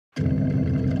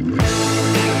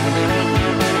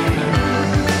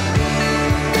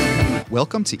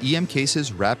Welcome to EM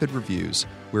Cases Rapid Reviews,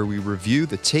 where we review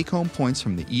the take-home points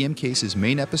from the EM Cases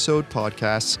main episode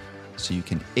podcasts so you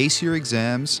can ace your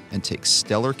exams and take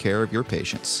stellar care of your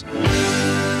patients.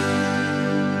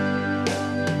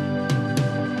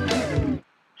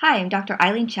 Hi, I'm Dr.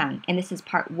 Eileen Chung, and this is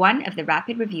part 1 of the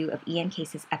Rapid Review of EM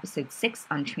Cases Episode 6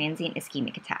 on transient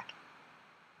ischemic attack.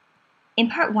 In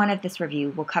part 1 of this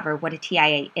review, we'll cover what a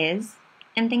TIA is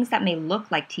and things that may look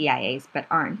like TIAs but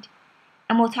aren't,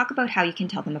 and we'll talk about how you can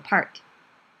tell them apart.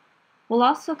 We'll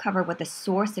also cover what the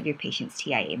source of your patient's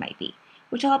TIA might be,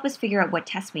 which will help us figure out what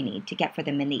tests we need to get for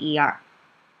them in the ER.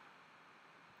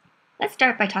 Let's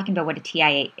start by talking about what a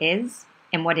TIA is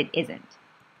and what it isn't.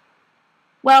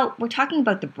 Well, we're talking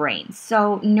about the brain,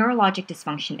 so neurologic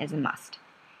dysfunction is a must.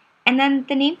 And then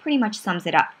the name pretty much sums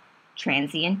it up: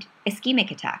 transient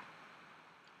ischemic attack.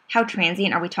 How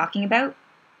transient are we talking about?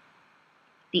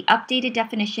 The updated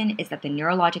definition is that the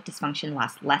neurologic dysfunction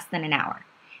lasts less than an hour,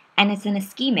 and it's an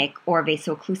ischemic or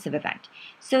vaso-occlusive event,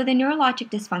 so the neurologic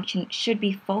dysfunction should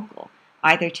be focal,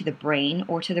 either to the brain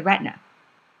or to the retina.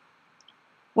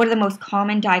 What are the most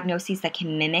common diagnoses that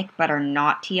can mimic but are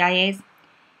not TIAs?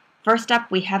 First up,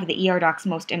 we have the ER doc's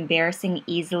most embarrassing,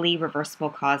 easily reversible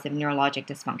cause of neurologic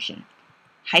dysfunction: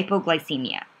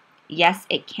 hypoglycemia. Yes,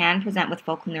 it can present with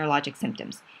focal neurologic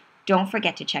symptoms. Don't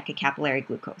forget to check a capillary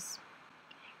glucose.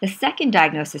 The second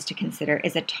diagnosis to consider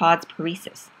is a Todd's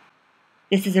paresis.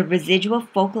 This is a residual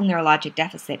focal neurologic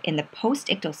deficit in the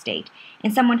post-ictal state in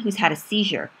someone who's had a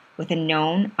seizure with a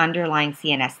known underlying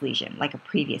CNS lesion, like a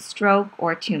previous stroke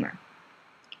or a tumor.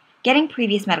 Getting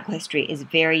previous medical history is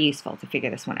very useful to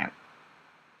figure this one out.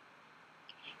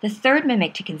 The third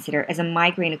mimic to consider is a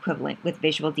migraine equivalent with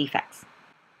visual defects.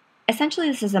 Essentially,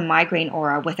 this is a migraine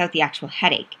aura without the actual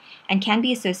headache and can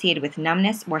be associated with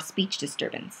numbness or speech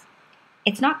disturbance.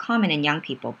 It's not common in young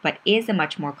people, but is a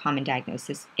much more common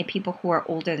diagnosis in people who are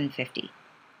older than 50.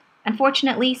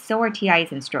 Unfortunately, so are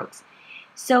TIAs and strokes.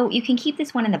 So you can keep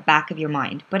this one in the back of your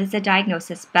mind, but it's a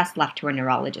diagnosis best left to a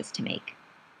neurologist to make.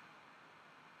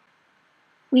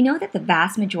 We know that the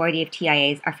vast majority of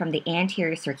TIAs are from the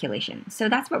anterior circulation, so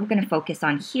that's what we're going to focus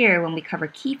on here when we cover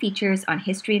key features on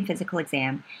history and physical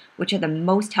exam, which are the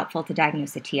most helpful to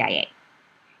diagnose a TIA.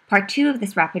 Part 2 of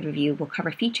this rapid review will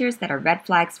cover features that are red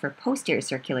flags for posterior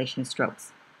circulation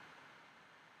strokes.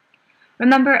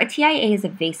 Remember, a TIA is a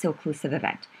vaso-occlusive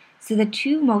event, so the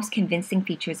two most convincing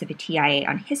features of a TIA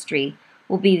on history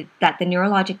will be that the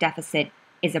neurologic deficit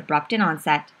is abrupt in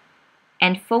onset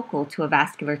and focal to a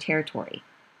vascular territory.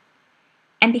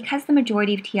 And because the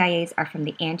majority of TIAs are from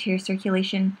the anterior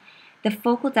circulation, the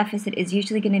focal deficit is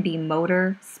usually going to be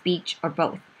motor, speech, or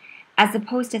both, as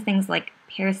opposed to things like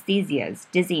paresthesias,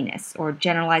 dizziness, or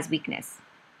generalized weakness.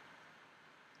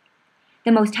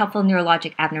 The most helpful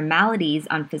neurologic abnormalities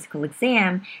on physical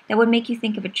exam that would make you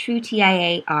think of a true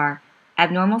TIA are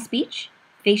abnormal speech,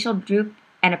 facial droop,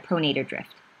 and a pronator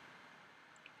drift.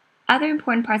 Other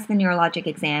important parts of the neurologic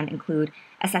exam include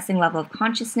assessing level of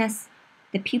consciousness,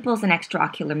 the pupils and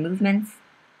extraocular movements,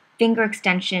 finger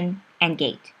extension, and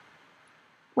gait.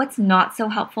 What's not so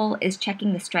helpful is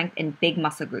checking the strength in big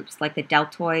muscle groups like the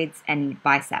deltoids and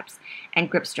biceps, and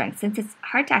grip strength, since it's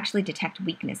hard to actually detect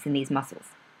weakness in these muscles.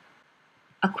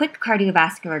 A quick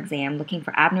cardiovascular exam looking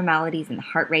for abnormalities in the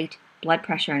heart rate, blood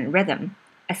pressure, and rhythm,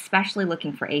 especially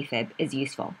looking for AFib, is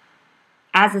useful,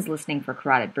 as is listening for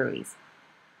carotid bruits.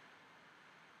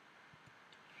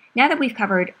 Now that we've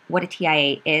covered what a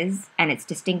TIA is and its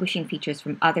distinguishing features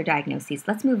from other diagnoses,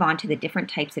 let's move on to the different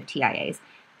types of TIAs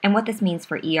and what this means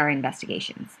for ER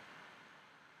investigations.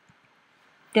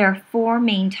 There are 4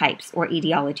 main types or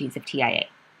etiologies of TIA.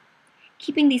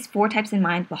 Keeping these 4 types in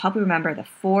mind will help you remember the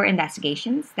 4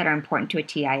 investigations that are important to a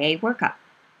TIA workup.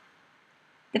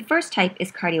 The first type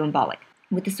is cardioembolic,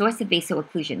 with the source of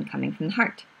vaso-occlusion coming from the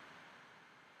heart.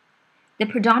 The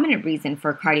predominant reason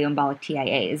for a cardioembolic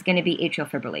TIA is going to be atrial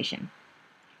fibrillation.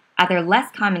 Other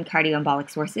less common cardioembolic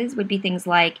sources would be things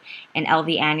like an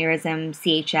LV aneurysm,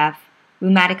 CHF,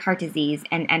 rheumatic heart disease,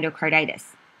 and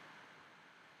endocarditis.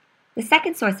 The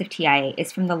second source of TIA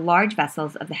is from the large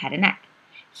vessels of the head and neck.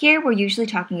 Here we're usually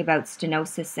talking about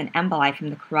stenosis and emboli from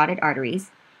the carotid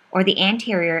arteries, or the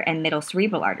anterior and middle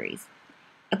cerebral arteries.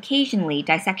 Occasionally,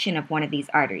 dissection of one of these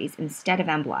arteries instead of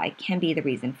emboli can be the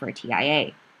reason for a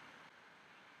TIA.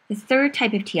 The third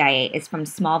type of TIA is from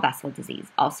small vessel disease,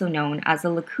 also known as a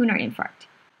lacunar infarct.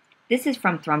 This is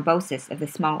from thrombosis of the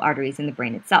small arteries in the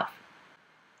brain itself.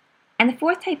 And the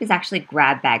fourth type is actually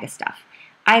grab bag of stuff.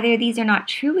 Either these are not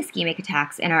true ischemic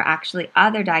attacks and are actually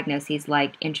other diagnoses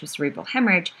like intracerebral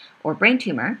hemorrhage or brain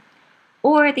tumor,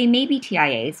 Or they may be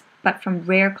TIAs, but from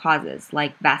rare causes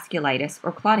like vasculitis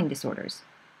or clotting disorders.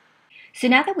 So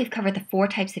now that we've covered the 4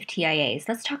 types of TIAs,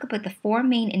 let's talk about the 4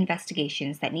 main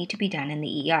investigations that need to be done in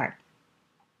the ER.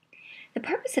 The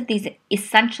purpose of these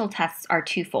essential tests are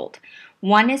twofold.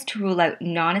 One is to rule out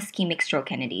non-ischemic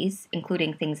stroke entities,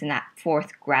 including things in that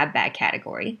 4th grab bag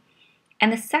category.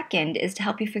 And the second is to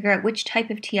help you figure out which type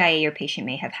of TIA your patient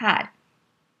may have had.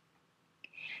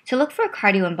 To look for a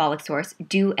cardioembolic source,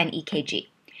 do an EKG.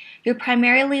 You're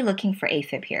primarily looking for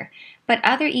AFib here, but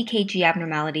other EKG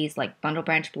abnormalities like bundle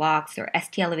branch blocks or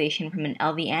ST elevation from an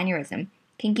LV aneurysm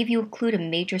can give you a clue to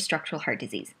major structural heart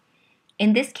disease.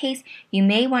 In this case, you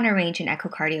may want to arrange an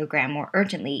echocardiogram more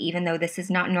urgently, even though this is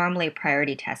not normally a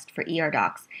priority test for ER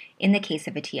docs in the case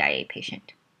of a TIA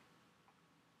patient.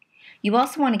 You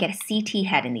also want to get a CT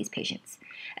head in these patients.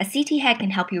 A CT head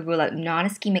can help you rule out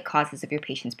non-ischemic causes of your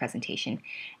patient's presentation,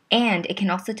 and it can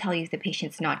also tell you if the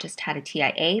patient's not just had a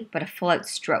TIA, but a full-out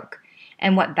stroke,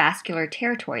 and what vascular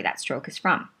territory that stroke is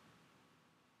from.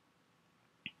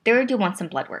 Third, you'll want some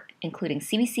blood work, including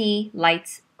CBC,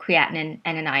 lights, creatinine,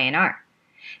 and an INR.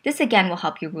 This again will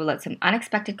help you rule out some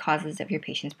unexpected causes of your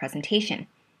patient's presentation.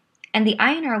 And the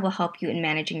INR will help you in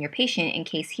managing your patient in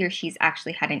case he or she's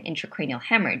actually had an intracranial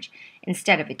hemorrhage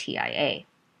instead of a TIA.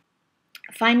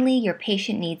 Finally, your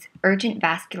patient needs urgent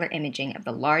vascular imaging of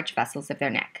the large vessels of their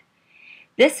neck.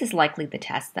 This is likely the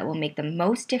test that will make the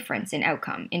most difference in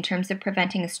outcome in terms of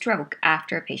preventing a stroke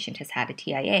after a patient has had a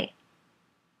TIA.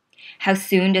 How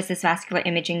soon does this vascular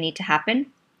imaging need to happen?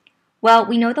 Well,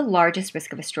 we know the largest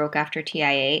risk of a stroke after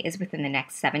TIA is within the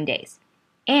next 7 days.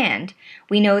 And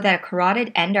we know that a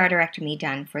carotid endarterectomy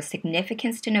done for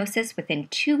significant stenosis within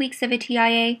 2 weeks of a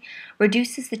TIA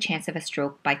reduces the chance of a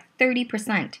stroke by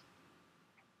 30%.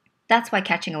 That's why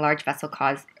catching a large vessel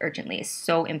cause urgently is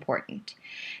so important.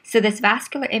 So this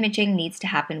vascular imaging needs to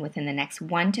happen within the next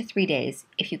 1 to 3 days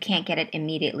if you can't get it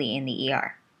immediately in the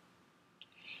ER.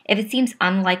 If it seems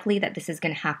unlikely that this is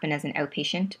going to happen as an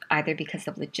outpatient, either because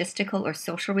of logistical or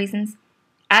social reasons,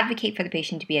 advocate for the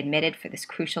patient to be admitted for this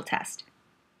crucial test.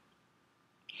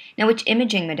 Now, which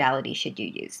imaging modality should you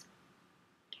use?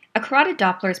 A carotid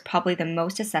Doppler is probably the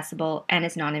most accessible and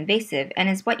is non-invasive and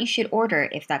is what you should order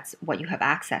if that's what you have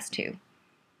access to.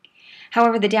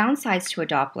 However, the downsides to a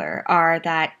Doppler are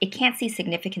that it can't see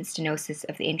significant stenosis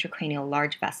of the intracranial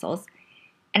large vessels,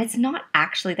 and it's not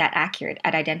actually that accurate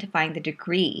at identifying the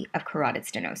degree of carotid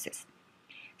stenosis.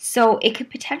 So it could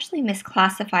potentially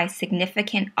misclassify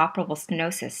significant operable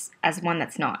stenosis as one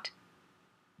that's not.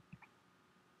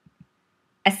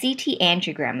 A CT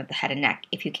angiogram of the head and neck,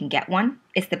 if you can get one,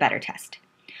 is the better test.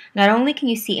 Not only can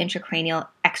you see intracranial,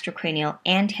 extracranial,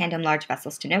 and tandem large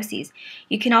vessel stenoses,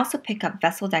 you can also pick up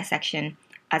vessel dissection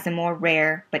as a more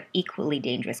rare but equally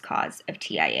dangerous cause of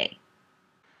TIA.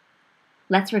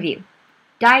 Let's review.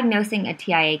 Diagnosing a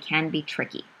TIA can be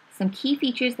tricky. Some key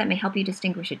features that may help you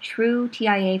distinguish a true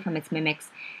TIA from its mimics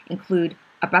include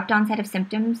abrupt onset of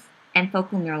symptoms and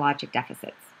focal neurologic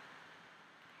deficits.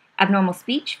 Abnormal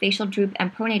speech, facial droop,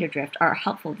 and pronator drift are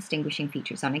helpful distinguishing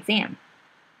features on exam.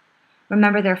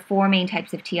 Remember, there are 4 main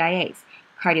types of TIAs: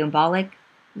 cardioembolic,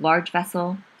 large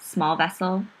vessel, small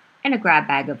vessel, and a grab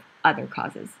bag of other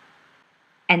causes.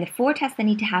 And the 4 tests that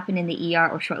need to happen in the ER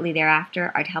or shortly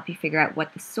thereafter are to help you figure out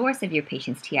what the source of your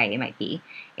patient's TIA might be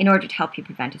in order to help you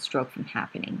prevent a stroke from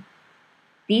happening.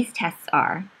 These tests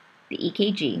are the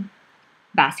EKG,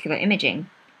 vascular imaging,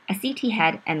 a CT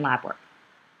head, and lab work.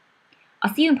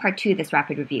 I'll see you in part 2 of this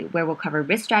rapid review, where we'll cover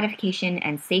risk stratification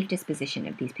and safe disposition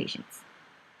of these patients.